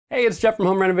Hey, it's Jeff from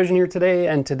Home RenoVision here today,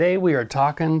 and today we are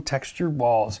talking textured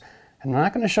walls. And I'm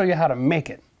not going to show you how to make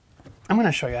it. I'm going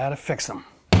to show you how to fix them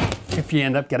if you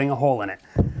end up getting a hole in it.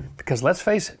 Because let's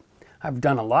face it, I've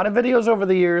done a lot of videos over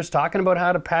the years talking about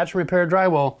how to patch and repair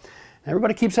drywall. And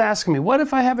everybody keeps asking me, what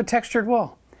if I have a textured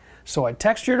wall? So I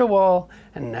textured a wall,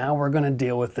 and now we're going to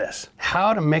deal with this.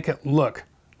 How to make it look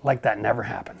like that never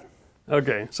happened.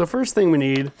 Okay, so first thing we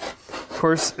need, of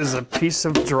course, is a piece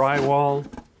of drywall.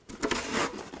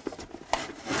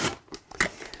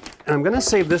 And I'm going to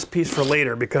save this piece for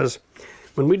later because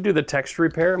when we do the texture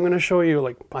repair, I'm going to show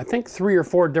you I think 3 or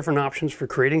 4 different options for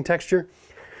creating texture.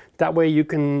 That way you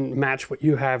can match what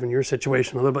you have in your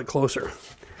situation a little bit closer.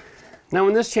 Now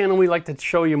in this channel, we like to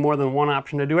show you more than one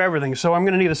option to do everything. So I'm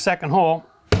going to need a second hole.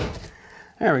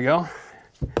 There we go.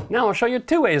 Now I'll show you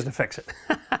 2 ways to fix it.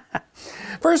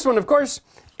 First one, of course,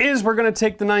 is we're going to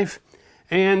take the knife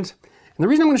and the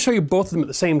reason I'm going to show you both of them at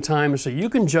the same time is so you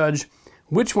can judge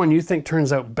which one you think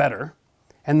turns out better,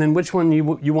 and then which one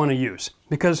you want to use.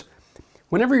 Because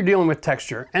whenever you're dealing with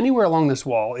texture, anywhere along this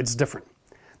wall, it's different.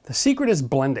 The secret is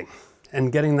blending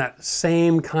and getting that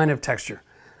same kind of texture.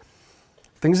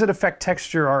 Things that affect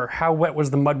texture are how wet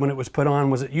was the mud when it was put on?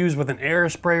 Was it used with an air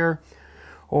sprayer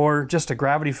or just a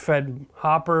gravity-fed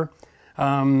hopper?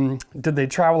 Did they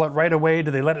travel it right away?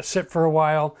 Did they let it sit for a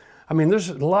while? I mean, there's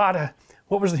a lot of,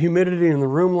 what was the humidity in the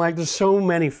room like? There's so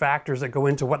many factors that go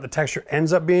into what the texture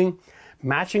ends up being.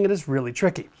 Matching it is really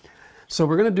tricky. So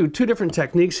we're going to do 2 different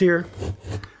techniques here.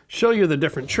 Show you the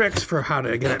different tricks for how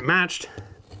to get it matched.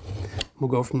 We'll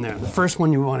go from there. The first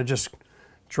one, you want to just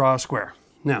draw a square.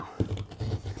 Now,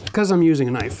 because I'm using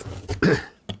a knife,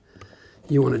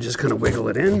 you want to just kind of wiggle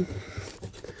it in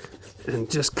and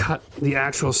just cut the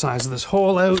actual size of this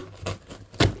hole out.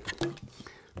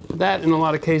 That, in a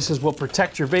lot of cases, will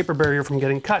protect your vapor barrier from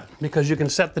getting cut because you can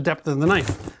set the depth of the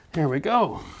knife. There we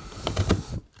go.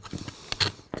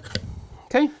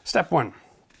 Okay, step 1.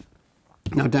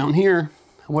 Now down here,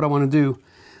 what I want to do,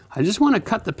 I just want to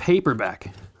cut the paper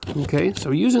back. Okay,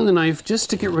 so using the knife just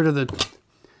to get rid of the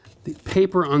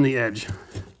paper on the edge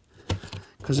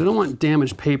because I don't want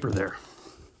damaged paper there.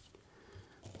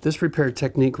 This repair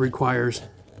technique requires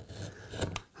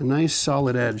a nice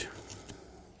solid edge.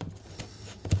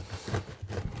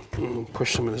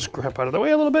 Push some of this crap out of the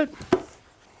way a little bit.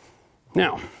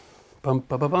 Now,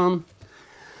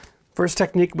 first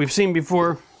technique we've seen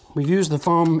before. We've used the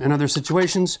foam in other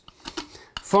situations.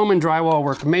 Foam and drywall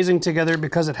work amazing together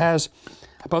because it has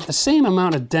about the same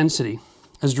amount of density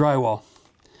as drywall.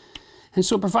 And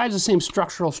so it provides the same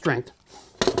structural strength.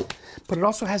 But it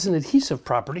also has an adhesive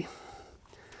property.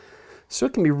 So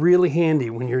it can be really handy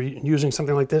when you're using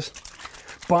something like this.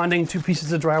 Bonding 2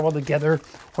 pieces of drywall together,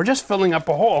 or just filling up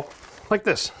a hole like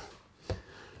this.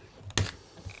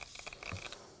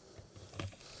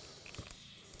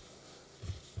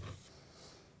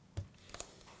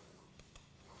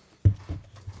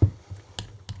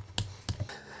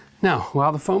 Now,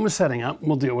 while the foam is setting up,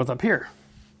 we'll deal with up here.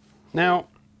 Now,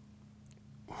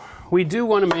 we do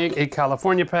want to make a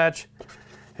California patch,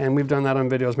 and we've done that on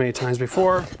videos many times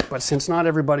before, but since not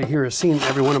everybody here has seen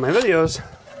every one of my videos,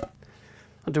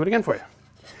 I'll do it again for you.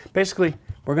 Basically,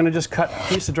 we're going to just cut a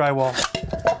piece of drywall,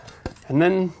 and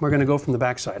then we're going to go from the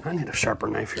back side. I need a sharper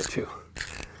knife here too.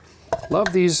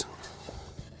 Love these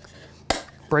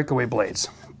breakaway blades.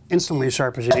 Instantly as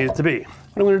sharp as you need it to be.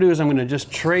 What I'm going to do is I'm going to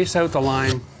just trace out the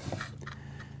line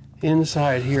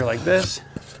inside here like this,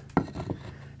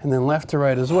 and then left to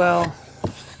right as well.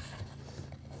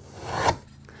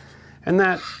 And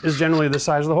that is generally the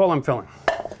size of the hole I'm filling.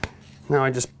 Now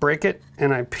I just break it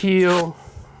and I peel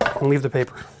and leave the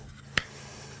paper.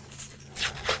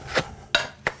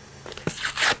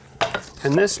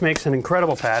 And this makes an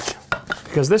incredible patch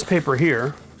because this paper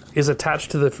here is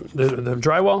attached to the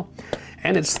drywall,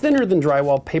 and it's thinner than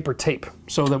drywall paper tape,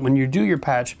 so that when you do your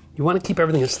patch, you want to keep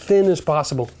everything as thin as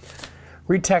possible.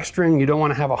 Retexturing, you don't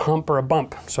want to have a hump or a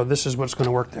bump, so this is what's going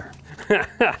to work there.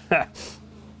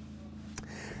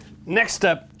 Next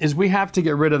step is we have to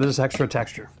get rid of this extra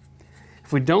texture.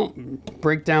 If we don't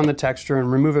break down the texture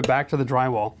and remove it back to the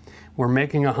drywall, we're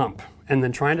making a hump. And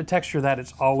then trying to texture that,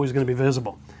 it's always going to be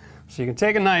visible. So you can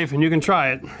take a knife and you can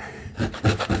try it.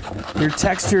 Your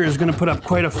texture is going to put up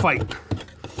quite a fight.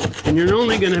 And you're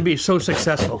only going to be so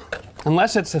successful.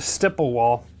 Unless it's a stipple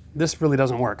wall, this really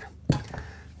doesn't work.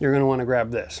 You're going to want to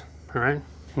grab this, all right?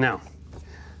 Now,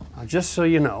 just so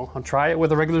you know, I'll try it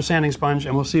with a regular sanding sponge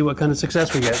and we'll see what kind of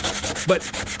success we get. But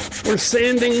we're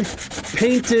sanding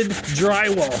painted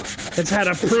drywall. It's had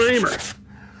a primer.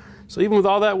 So even with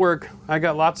all that work, I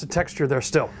got lots of texture there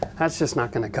still. That's just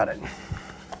not going to cut it.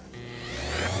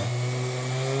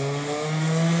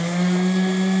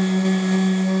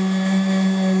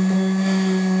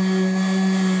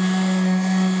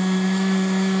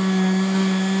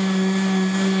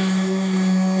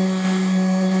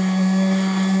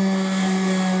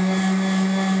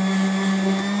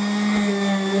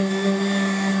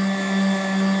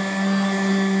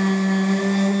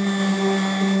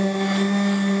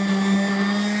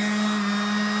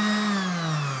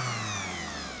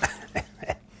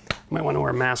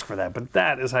 ask for that, but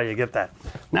that is how you get that.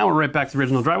 Now we're right back to the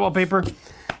original drywall paper,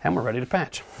 and we're ready to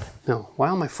patch. Now,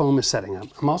 while my foam is setting up,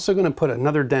 I'm also going to put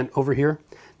another dent over here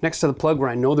next to the plug where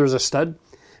I know there's a stud,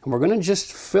 and we're going to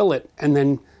just fill it and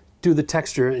then do the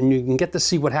texture, and you can get to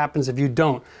see what happens if you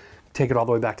don't take it all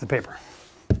the way back to the paper.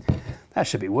 That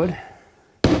should be wood.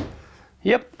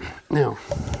 Yep. Now,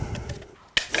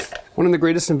 one of the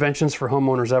greatest inventions for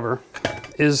homeowners ever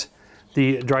is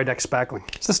the dry deck spackling.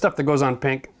 It's the stuff that goes on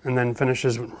pink and then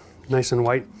finishes nice and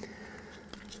white.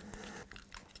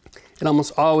 It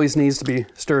almost always needs to be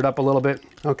stirred up a little bit,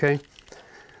 okay?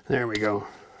 There we go.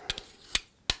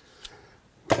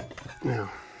 Now,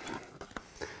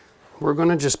 we're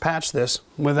gonna just patch this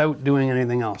without doing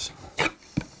anything else.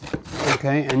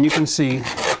 Okay, and you can see,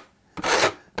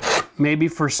 maybe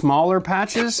for smaller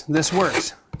patches, this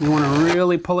works. You wanna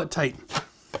really pull it tight.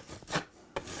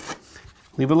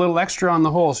 Leave a little extra on the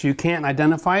hole so you can't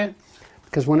identify it,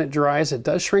 because when it dries, it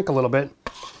does shrink a little bit.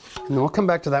 And we'll come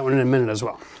back to that one in a minute as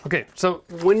well. Okay, so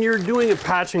when you're doing a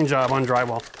patching job on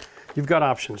drywall, you've got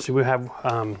options. You have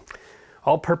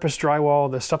all-purpose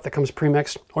drywall, the stuff that comes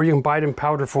pre-mixed, or you can buy it in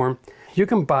powder form. You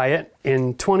can buy it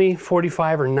in 20,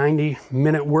 45, or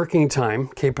 90-minute working time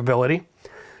capability.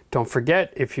 Don't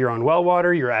forget, if you're on well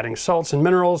water, you're adding salts and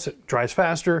minerals, it dries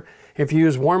faster. If you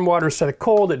use warm water instead of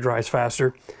cold, it dries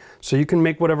faster. So you can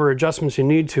make whatever adjustments you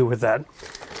need to with that.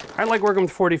 I like working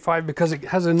with 45 because it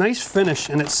has a nice finish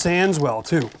and it sands well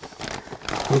too.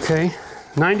 Okay,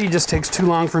 90 just takes too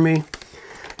long for me.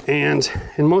 And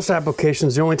in most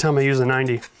applications, the only time I use a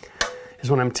 90 is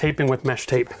when I'm taping with mesh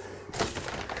tape.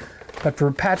 But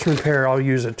for patch repair, I'll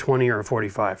use a 20 or a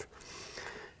 45.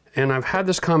 And I've had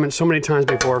this comment so many times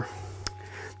before.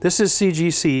 This is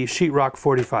CGC Sheetrock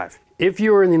 45. If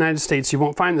you are in the United States, you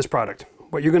won't find this product.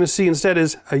 What you're going to see instead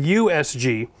is a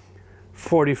USG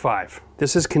 45.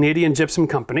 This is Canadian Gypsum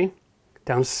Company.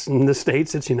 Down in the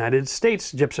States, it's United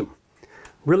States Gypsum.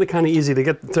 Really kind of easy to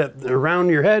get that around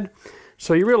your head.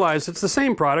 So you realize it's the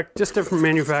same product, just different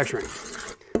manufacturing.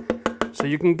 So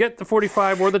you can get the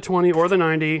 45 or the 20 or the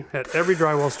 90 at every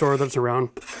drywall store that's around.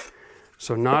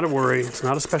 So not a worry, it's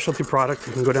not a specialty product.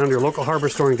 You can go down to your local hardware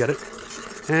store and get it.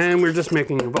 And we're just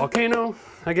making a volcano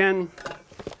again.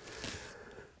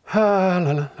 La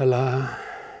la la la.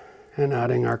 And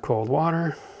adding our cold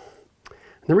water.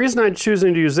 And the reason I'm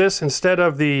choosing to use this instead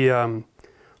of the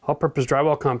all-purpose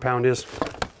drywall compound is,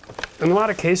 in a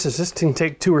lot of cases, this can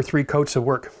take 2 or 3 coats of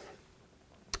work.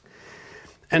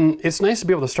 And it's nice to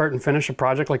be able to start and finish a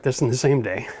project like this in the same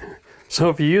day. So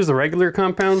if you use the regular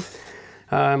compound,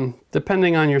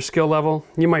 depending on your skill level,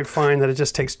 you might find that it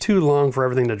just takes too long for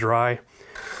everything to dry.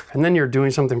 And then you're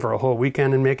doing something for a whole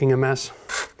weekend and making a mess.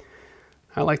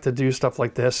 I like to do stuff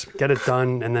like this, get it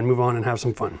done, and then move on and have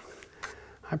some fun.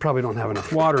 I probably don't have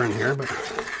enough water in here, but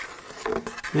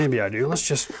maybe I do. Let's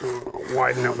just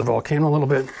widen out the volcano a little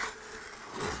bit.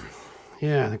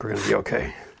 Yeah, I think we're gonna be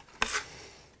okay.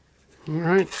 All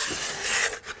right.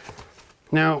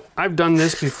 Now, I've done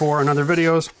this before in other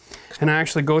videos, and I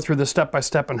actually go through the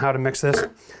step-by-step on how to mix this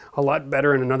a lot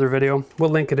better in another video. We'll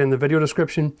link it in the video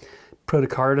description, put a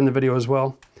card in the video as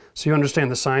well, so you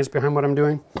understand the science behind what I'm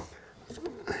doing.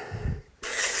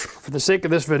 For the sake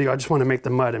of this video, I just want to make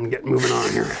the mud and get moving on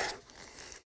here.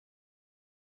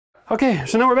 Okay,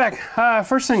 so now we're back.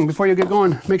 First thing, before you get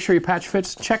going, make sure your patch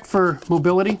fits. Check for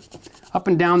mobility. Up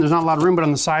and down, there's not a lot of room, but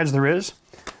on the sides there is.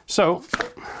 So,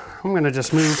 I'm going to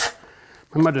just move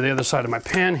my mud to the other side of my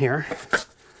pan here.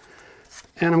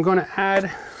 And I'm going to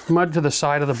add mud to the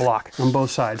side of the block on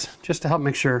both sides, just to help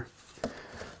make sure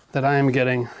that I am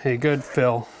getting a good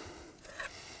fill.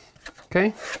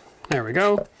 Okay, there we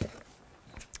go.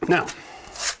 Now,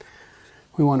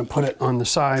 we want to put it on the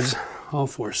sides, all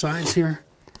 4 sides here.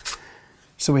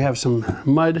 So we have some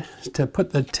mud to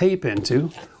put the tape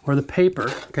into, or the paper,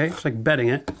 okay? It's like bedding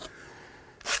it.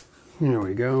 There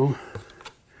we go.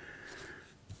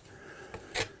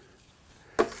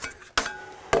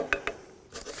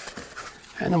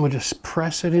 And then we'll just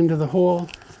press it into the hole.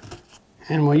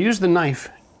 And we'll use the knife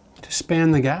to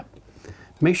span the gap.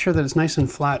 Make sure that it's nice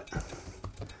and flat.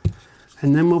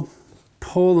 And then we'll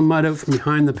pull the mud out from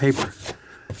behind the paper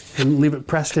and leave it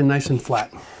pressed in nice and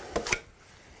flat.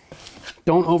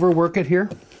 Don't overwork it here,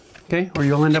 okay? Or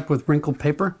you'll end up with wrinkled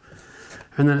paper,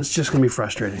 and then it's just gonna be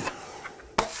frustrating.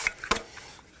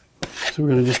 So we're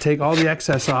gonna just take all the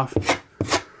excess off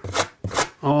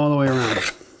all the way around.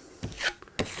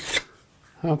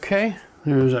 Okay,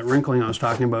 there's that wrinkling I was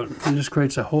talking about. It just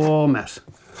creates a whole mess.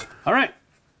 All right,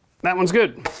 that one's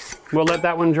good. We'll let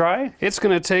that one dry. It's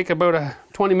gonna take about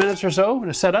 20 minutes or so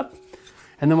to set up,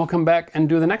 and then we'll come back and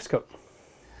do the next coat.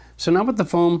 So now with the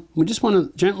foam, we just want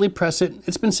to gently press it.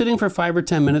 It's been sitting for 5 or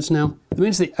 10 minutes now. That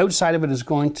means the outside of it is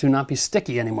going to not be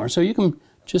sticky anymore. So you can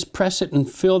just press it and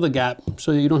fill the gap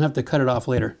so you don't have to cut it off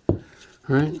later. All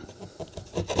right.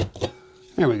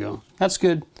 There we go. That's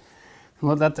good.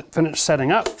 We'll let that finish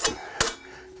setting up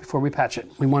before we patch it.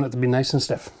 We want it to be nice and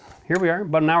stiff. Here we are,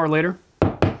 about an hour later.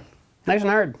 Nice and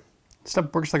hard.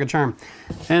 Stuff works like a charm.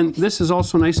 And this is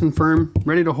also nice and firm,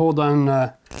 ready to hold on,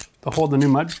 the new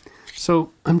mud.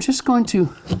 So I'm just going to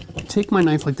take my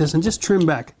knife like this and just trim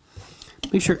back.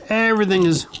 Make sure everything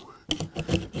is,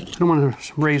 I don't want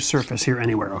to raise surface here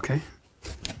anywhere, okay?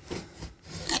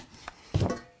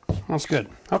 That's good.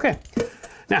 Okay,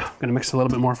 now I'm gonna mix a little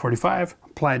bit more 45,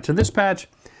 apply it to this patch,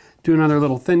 do another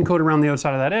little thin coat around the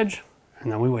outside of that edge,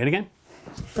 and then we wait again.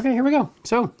 Okay, here we go.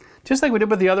 So just like we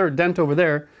did with the other dent over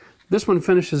there, this one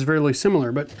finishes fairly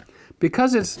similar, but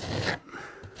because it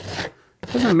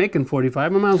doesn't make in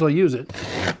 45, I might as well use it.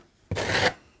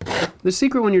 The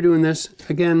secret when you're doing this,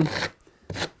 again,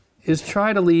 is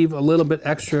try to leave a little bit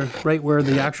extra right where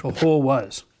the actual hole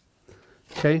was,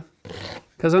 okay?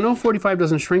 Because I know 45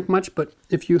 doesn't shrink much, but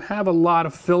if you have a lot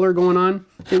of filler going on,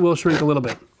 it will shrink a little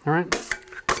bit, all right?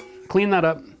 Clean that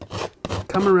up,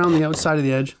 come around the outside of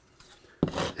the edge,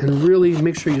 and really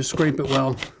make sure you scrape it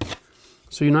well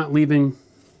so you're not leaving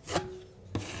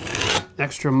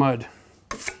extra mud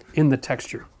in the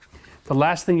texture. The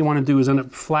last thing you want to do is end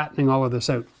up flattening all of this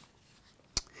out.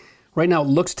 Right now it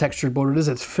looks textured, but what it is,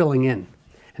 it's filling in,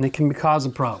 and it can cause a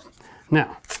problem.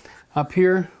 Now, up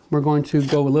here, we're going to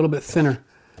go a little bit thinner.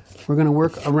 We're going to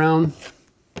work around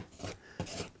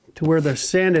to where the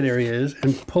sanded area is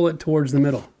and pull it towards the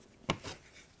middle.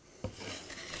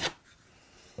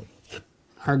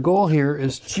 Our goal here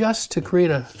is just to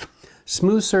create a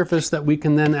smooth surface that we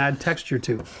can then add texture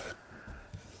to.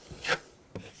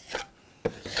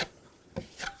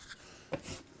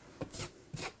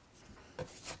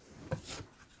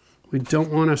 We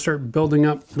don't want to start building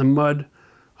up the mud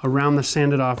around the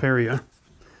sanded off area.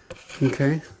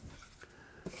 Okay.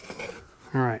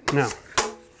 All right, now,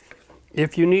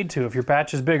 if you need to, if your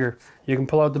patch is bigger, you can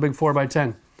pull out the big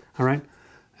 4x10, all right?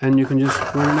 And you can just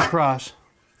run it across.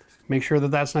 Make sure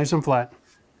that that's nice and flat.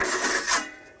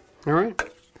 All right?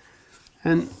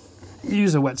 And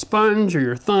use a wet sponge or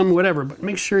your thumb, whatever, but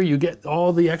make sure you get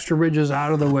all the extra ridges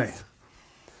out of the way.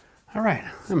 All right,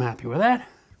 I'm happy with that.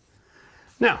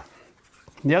 Now,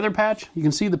 the other patch, you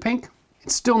can see the pink,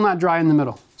 it's still not dry in the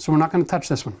middle, so we're not going to touch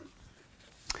this one.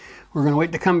 We're going to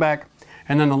wait to come back,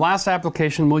 and then the last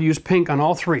application, we'll use pink on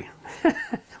all three.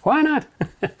 Why not?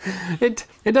 It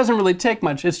doesn't really take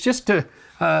much. It's just a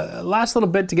last little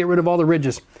bit to get rid of all the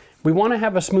ridges. We want to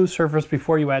have a smooth surface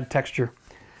before you add texture.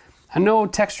 I know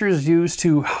texture is used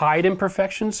to hide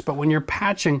imperfections, but when you're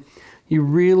patching, you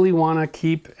really want to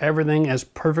keep everything as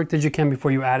perfect as you can before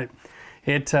you add it.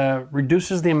 It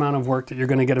reduces the amount of work that you're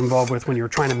going to get involved with when you're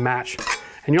trying to match.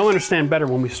 And you'll understand better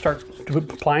when we start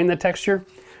applying the texture.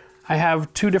 I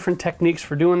have 2 different techniques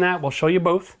for doing that. We'll show you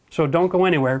both, so don't go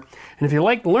anywhere. And if you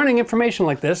like learning information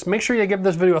like this, make sure you give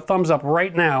this video a thumbs up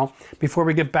right now before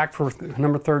we get back for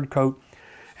number 3rd coat.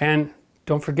 And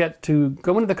don't forget to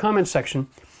go into the comments section.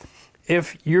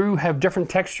 If you have different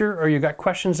texture or you got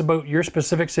questions about your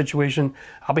specific situation,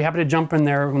 I'll be happy to jump in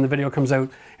there when the video comes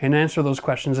out and answer those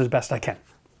questions as best I can.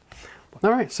 All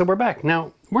right, so we're back.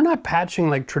 Now, we're not patching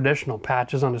like traditional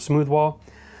patches on a smooth wall.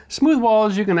 Smooth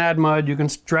walls, you can add mud, you can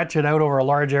stretch it out over a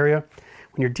large area.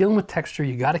 When you're dealing with texture,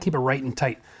 you got to keep it right and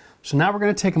tight. So now we're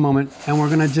going to take a moment and we're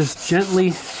going to just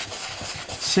gently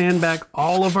sand back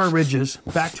all of our ridges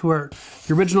back to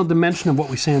the original dimension of what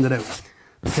we sanded out.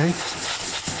 Okay?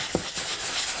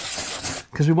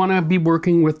 Because we want to be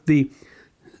working with the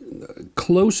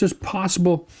closest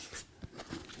possible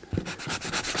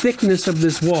thickness of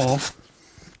this wall.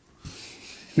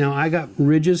 Now I got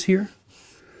ridges here.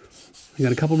 I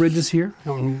got a couple ridges here.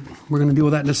 We're going to deal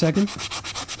with that in a second.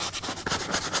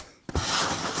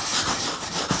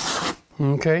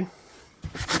 Okay.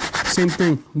 Same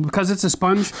thing. Because it's a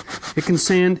sponge, it can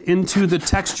sand into the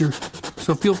texture.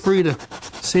 So feel free to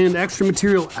sand extra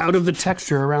material out of the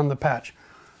texture around the patch.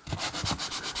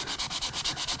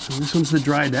 So this one's the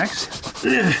Drywall.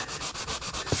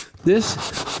 This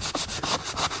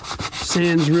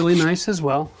sands really nice as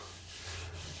well.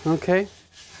 Okay.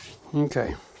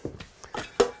 Okay.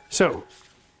 So,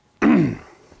 I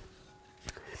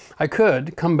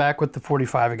could come back with the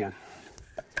 45 again,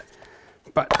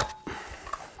 but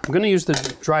I'm going to use the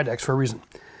Drywall for a reason.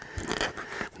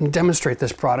 I'm going to demonstrate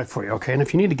this product for you, okay? And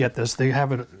if you need to get this, they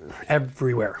have it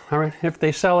everywhere, all right? If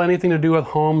they sell anything to do with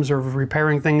homes or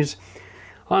repairing things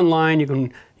online, you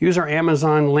can use our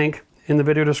Amazon link in the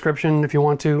video description if you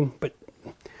want to, but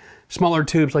smaller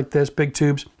tubes like this, big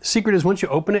tubes. The secret is once you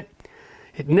open it,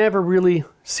 it never really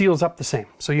seals up the same.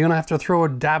 So you're gonna have to throw a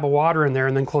dab of water in there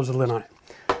and then close the lid on it.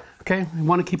 Okay, we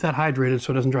wanna keep that hydrated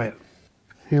so it doesn't dry out.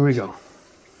 Here we go.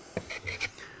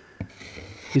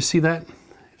 You see that?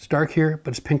 It's dark here,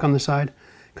 but it's pink on the side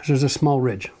because there's a small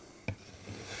ridge.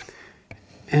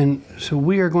 And so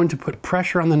we are going to put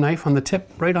pressure on the knife on the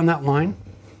tip, right on that line.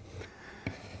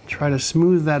 Try to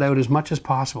smooth that out as much as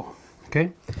possible,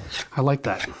 okay? I like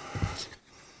that.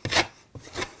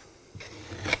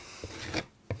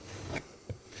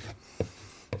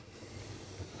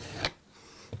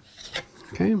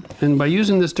 Okay, and by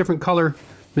using this different color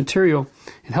material,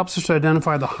 it helps us to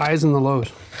identify the highs and the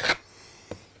lows.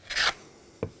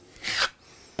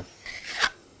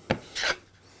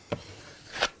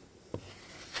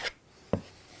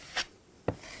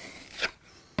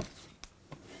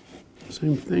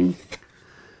 Same thing.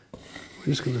 We're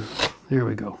just gonna, there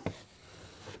we go.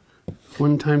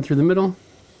 One time through the middle.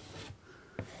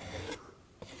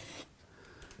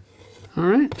 All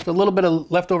right, a little bit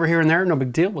of left over here and there, no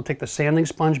big deal. We'll take the sanding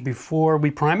sponge before we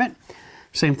prime it.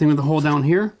 Same thing with the hole down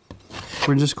here.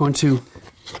 We're just going to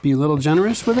be a little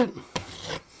generous with it.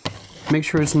 Make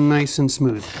sure it's nice and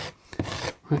smooth.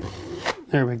 Right.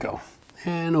 There we go.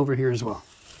 And over here as well.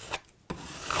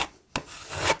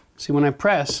 See, when I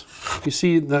press, you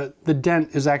see the dent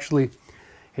is actually,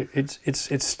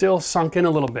 it's still sunk in a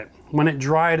little bit. When it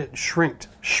dried, it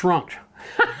shrunk.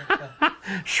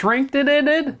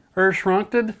 Shrinked-it or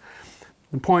shrunk-it.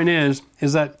 The point is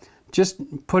that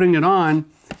just putting it on,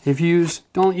 if you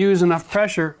don't use enough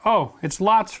pressure, oh, it's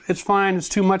fine, it's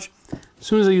too much. As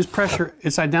soon as I use pressure,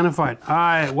 it's identified.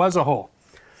 Ah, it was a hole.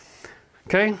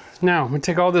 Okay, now I'm gonna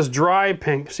take all this dry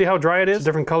pink. See how dry it is? It's a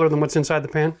different color than what's inside the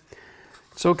pan.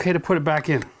 It's okay to put it back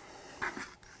in.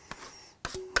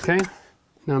 Okay,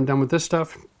 now I'm done with this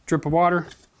stuff. Drip of water,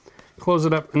 close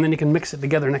it up, and then you can mix it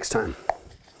together next time.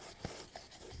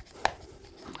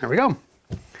 There we go.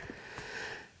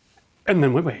 And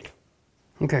then we wait.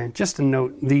 Okay, just a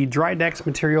note, the Drydex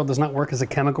material does not work as a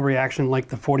chemical reaction like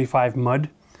the 45 mud.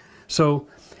 So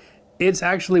it's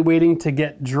actually waiting to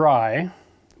get dry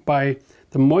by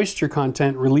the moisture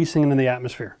content releasing into the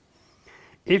atmosphere.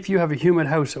 If you have a humid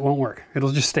house, it won't work.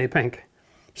 It'll just stay pink.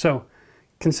 So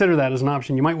consider that as an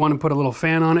option. You might want to put a little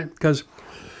fan on it because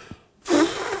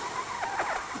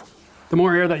the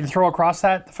more air that you throw across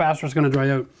that, the faster it's going to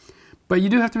dry out. But you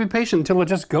do have to be patient until it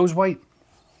just goes white.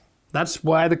 That's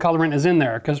why the colorant is in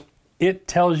there, because it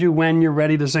tells you when you're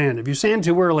ready to sand. If you sand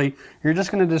too early, you're just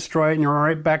going to destroy it and you're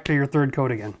right back to your third coat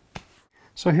again.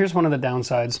 So here's one of the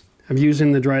downsides of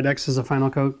using the Drydex as a final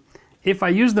coat. If I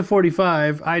use the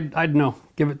 45, I'd know.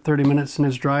 Give it 30 minutes and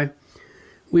it's dry.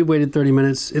 We waited 30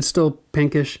 minutes. It's still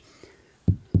pinkish.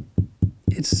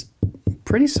 It's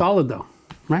pretty solid though,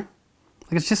 right?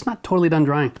 Like it's just not totally done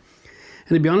drying.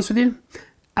 And to be honest with you,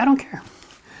 I don't care.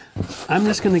 I'm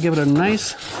just gonna give it a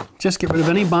nice, just get rid of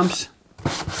any bumps,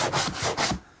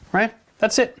 right?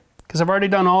 That's it, because I've already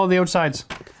done all of the outsides.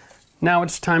 Now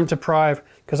it's time to prive,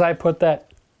 because I put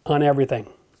that on everything.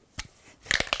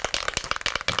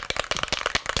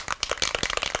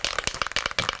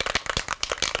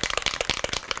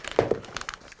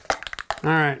 All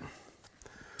right.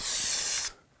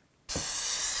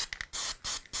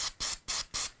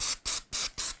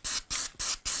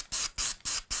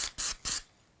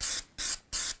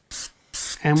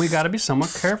 And we got to be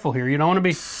somewhat careful here. You don't want to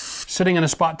be sitting in a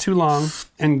spot too long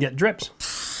and get drips.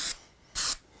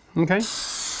 Okay?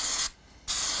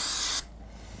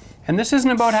 And this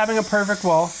isn't about having a perfect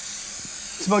wall.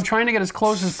 It's about trying to get as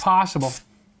close as possible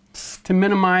to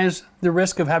minimize the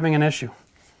risk of having an issue.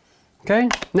 Okay?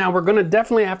 Now we're going to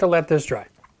definitely have to let this dry.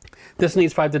 This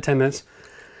needs 5 to 10 minutes.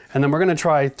 And then we're going to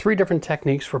try 3 different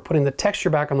techniques for putting the texture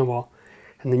back on the wall.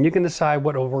 And then you can decide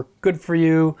what will work good for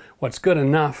you, what's good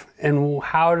enough, and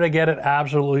how to get it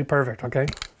absolutely perfect, okay?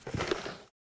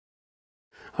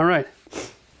 All right,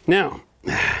 now,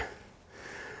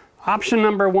 option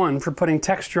number 1 for putting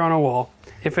texture on a wall,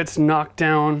 if it's knocked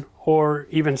down or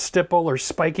even stipple or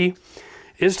spiky,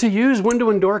 is to use window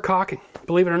and door caulking,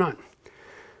 believe it or not.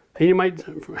 And you might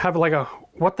have like a,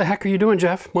 what the heck are you doing,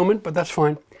 Jeff, moment, but that's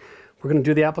fine. We're gonna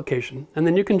do the application, and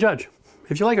then you can judge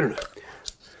if you like it or not.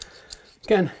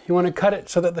 Again, you want to cut it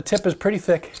so that the tip is pretty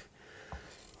thick.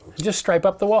 And just stripe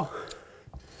up the wall.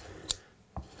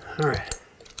 All right.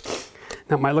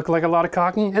 That might look like a lot of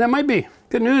caulking, and it might be.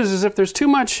 Good news is if there's too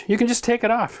much, you can just take it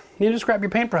off. You just grab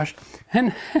your paintbrush,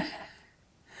 and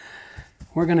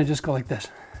we're gonna just go like this.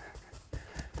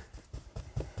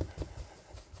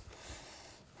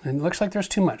 And it looks like there's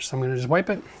too much, so I'm gonna just wipe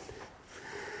it.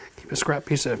 Keep a scrap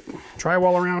piece of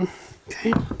drywall around.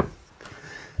 Okay.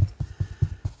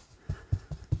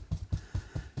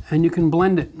 And you can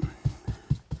blend it.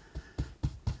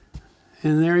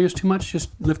 And in the area is too much, just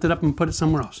lift it up and put it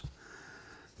somewhere else.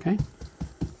 Okay.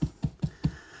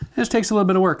 This takes a little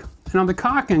bit of work. Now the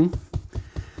caulking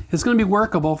is going to be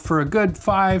workable for a good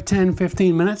 5, 10,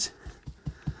 15 minutes.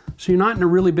 So you're not in a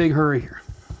really big hurry here.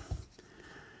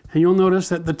 And you'll notice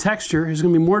that the texture is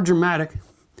going to be more dramatic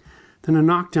than a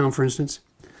knockdown, for instance.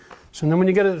 So then when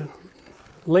you get it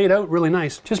laid out really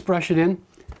nice, just brush it in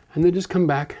and then just come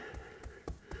back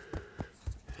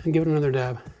and give it another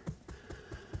dab.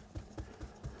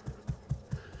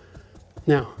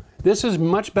 Now, this is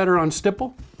much better on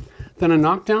stipple than a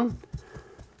knockdown,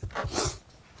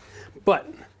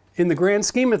 but in the grand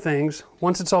scheme of things,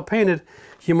 once it's all painted,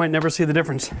 you might never see the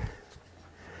difference.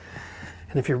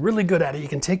 And if you're really good at it, you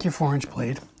can take your 4-inch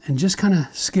blade and just kind of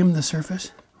skim the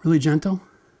surface, really gentle,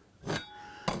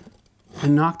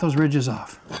 and knock those ridges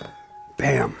off.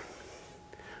 Bam.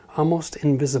 Almost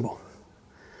invisible.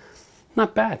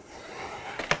 Not bad.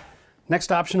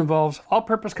 Next option involves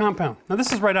all-purpose compound. Now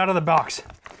this is right out of the box,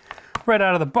 right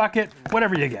out of the bucket,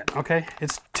 whatever you get, okay?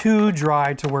 It's too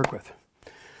dry to work with.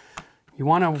 You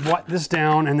want to wet this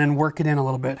down and then work it in a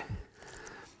little bit.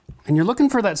 And you're looking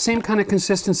for that same kind of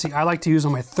consistency I like to use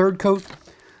on my 3rd coat,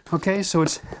 okay? So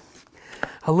it's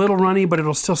a little runny, but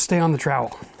it'll still stay on the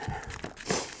trowel.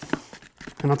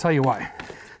 And I'll tell you why.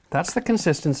 That's the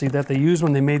consistency that they used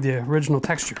when they made the original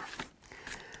texture.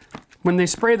 When they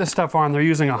spray the stuff on, they're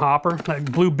using a hopper,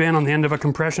 like blue bin on the end of a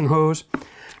compression hose,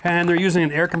 and they're using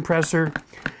an air compressor,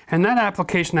 and that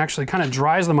application actually kind of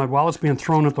dries the mud while it's being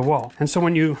thrown at the wall. And so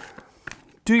when you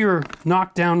do your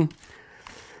knockdown,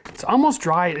 it's almost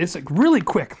dry, it's like really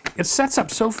quick. It sets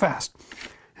up so fast,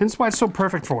 and that's why it's so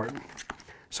perfect for it.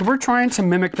 So we're trying to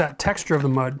mimic that texture of the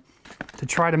mud, to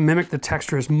try to mimic the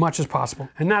texture as much as possible.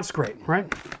 And that's great,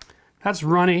 right? That's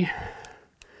runny,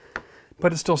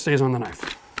 but it still stays on the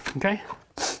knife. Okay?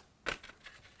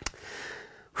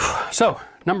 So,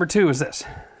 number 2 is this.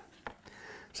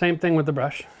 Same thing with the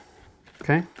brush.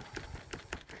 Okay?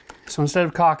 So instead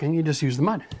of caulking, you just use the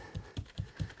mud.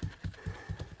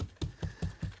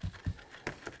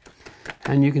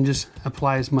 And you can just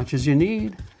apply as much as you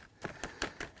need.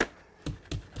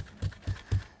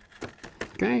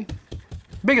 Okay?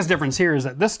 Biggest difference here is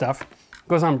that this stuff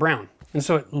goes on brown. And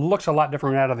so it looks a lot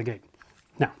different out of the gate.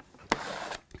 Now,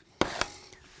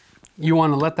 you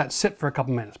want to let that sit for a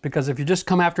couple minutes, because if you just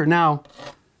come after it now,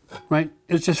 right,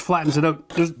 it just flattens it out.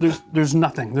 There's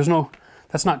nothing.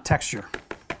 That's not texture.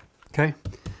 Okay?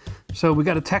 So we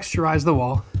got to texturize the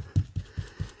wall,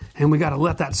 and we got to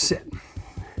let that sit.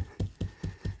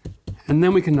 And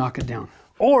then we can knock it down.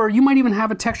 Or you might even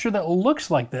have a texture that looks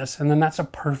like this, and then that's a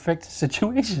perfect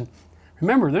situation.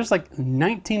 Remember, there's like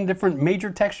 19 different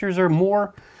major textures or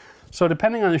more. So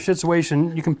depending on your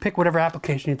situation, you can pick whatever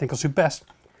application you think will suit best.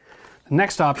 The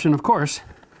next option, of course,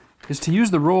 is to use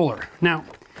the roller. Now,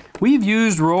 we've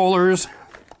used rollers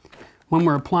when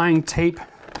we're applying tape.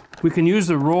 We can use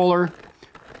the roller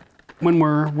when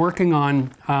we're working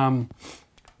on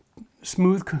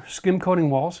smooth skim coating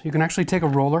walls. You can actually take a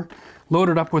roller, load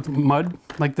it up with mud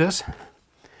like this,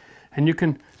 and you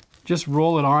can just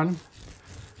roll it on,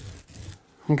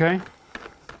 okay?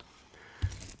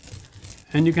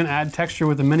 And you can add texture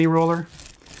with a mini roller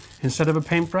instead of a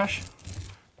paintbrush.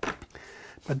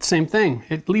 But same thing,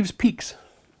 it leaves peaks.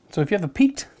 So if you have a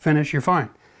peaked finish, you're fine.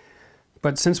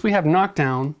 But since we have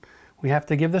knockdown, we have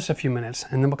to give this a few minutes,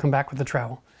 and then we'll come back with the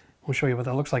trowel. We'll show you what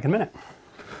that looks like in a minute.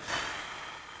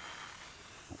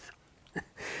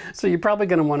 So you're probably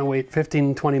going to want to wait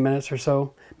 15, 20 minutes or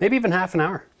so, maybe even half an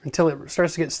hour, until it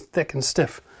starts to get thick and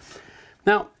stiff.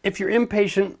 Now, if you're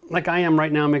impatient, like I am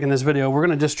right now making this video, we're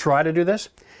going to just try to do this.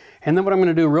 And then what I'm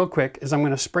going to do real quick is I'm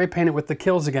going to spray paint it with the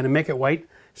Kills again and make it white,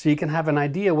 so you can have an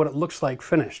idea what it looks like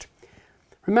finished.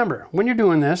 Remember, when you're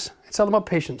doing this, it's all about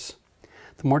patience.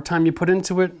 The more time you put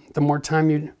into it, the more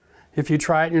time if you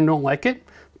try it and you don't like it,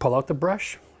 pull out the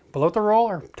brush, pull out the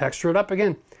roller, texture it up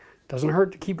again. Doesn't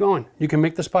hurt to keep going. You can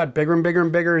make the spot bigger and bigger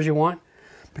and bigger as you want,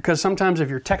 because sometimes if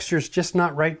your texture is just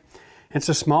not right, it's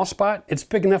a small spot, it's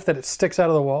big enough that it sticks out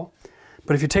of the wall.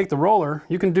 But if you take the roller,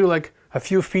 you can do like a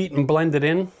few feet and blend it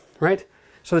in, right?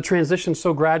 So the transition's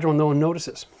so gradual no one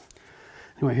notices.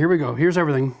 Anyway, here we go. Here's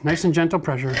everything. Nice and gentle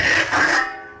pressure.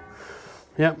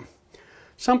 Yep.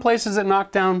 Some places it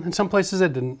knocked down and some places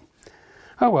it didn't.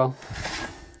 Oh well.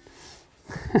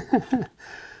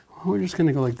 We're just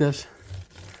gonna go like this.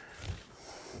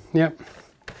 Yep.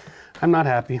 I'm not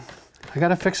happy. I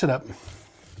gotta fix it up.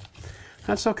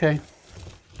 That's okay.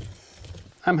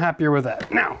 I'm happier with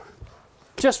that. Now,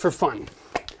 just for fun,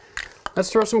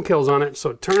 let's throw some kills on it.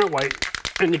 So turn it white,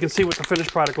 and you can see what the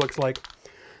finished product looks like.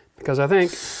 Because I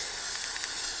think,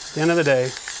 at the end of the day,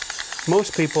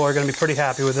 most people are going to be pretty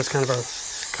happy with this kind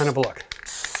of a look.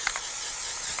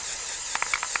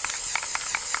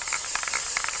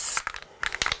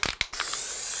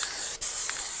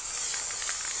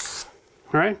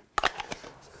 All right.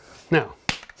 Now,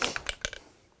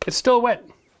 it's still wet,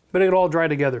 but it'll all dry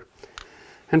together.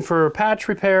 And for a patch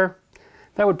repair,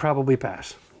 that would probably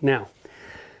pass. Now,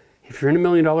 if you're in $1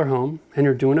 million home and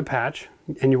you're doing a patch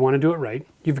and you want to do it right,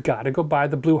 you've got to go buy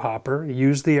the blue hopper,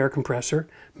 use the air compressor,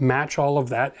 match all of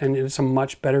that, and it's a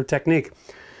much better technique.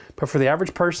 But for the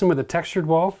average person with a textured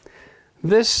wall,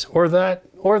 this or that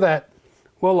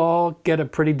will all get a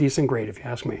pretty decent grade, if you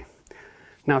ask me.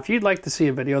 Now, if you'd like to see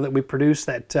a video that we produce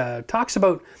that talks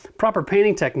about proper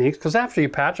painting techniques, because after you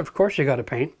patch, of course you got to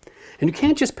paint, and you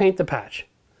can't just paint the patch.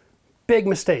 Big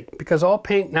mistake, because all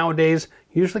paint nowadays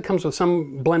usually comes with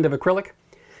some blend of acrylic.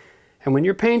 And when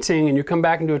you're painting and you come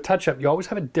back and do a touch-up, you always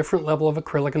have a different level of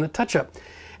acrylic in the touch-up.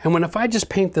 And if I just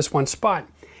paint this one spot,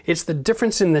 it's the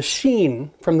difference in the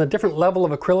sheen from the different level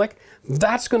of acrylic,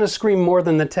 that's going to scream more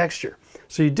than the texture.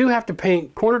 So you do have to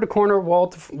paint corner to corner, wall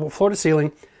to floor to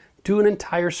ceiling, do an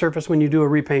entire surface when you do a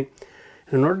repaint.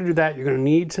 And in order to do that, you're going to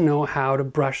need to know how to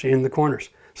brush in the corners.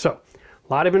 So,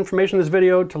 a lot of information in this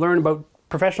video to learn about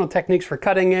professional techniques for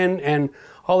cutting in and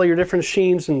all of your different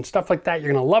sheens and stuff like that.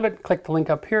 You're going to love it. Click the link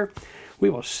up here. We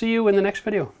will see you in the next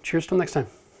video. Cheers till next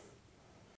time.